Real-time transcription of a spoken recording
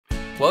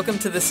Welcome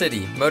to the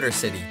city, Motor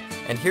City,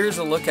 and here's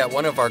a look at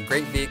one of our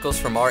great vehicles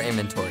from our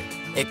inventory.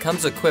 It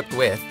comes equipped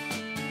with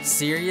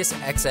Sirius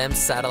XM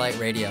satellite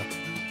radio,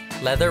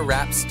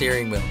 leather-wrapped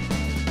steering wheel,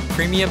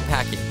 premium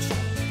package,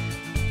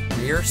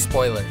 rear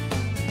spoiler,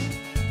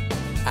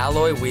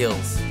 alloy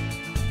wheels,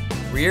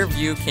 rear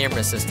view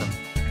camera system.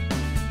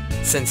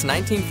 Since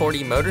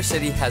 1940, Motor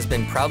City has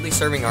been proudly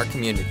serving our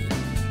community,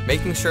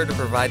 making sure to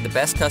provide the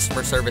best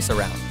customer service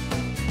around.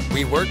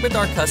 We work with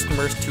our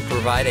customers to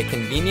provide a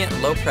convenient,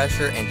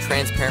 low-pressure, and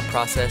transparent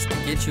process to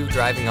get you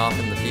driving off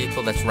in the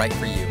vehicle that's right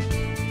for you.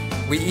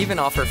 We even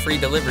offer free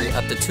delivery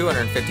up to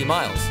 250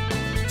 miles.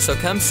 So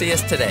come see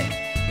us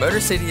today. Motor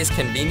City is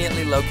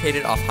conveniently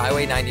located off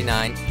Highway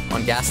 99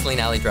 on Gasoline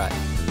Alley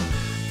Drive.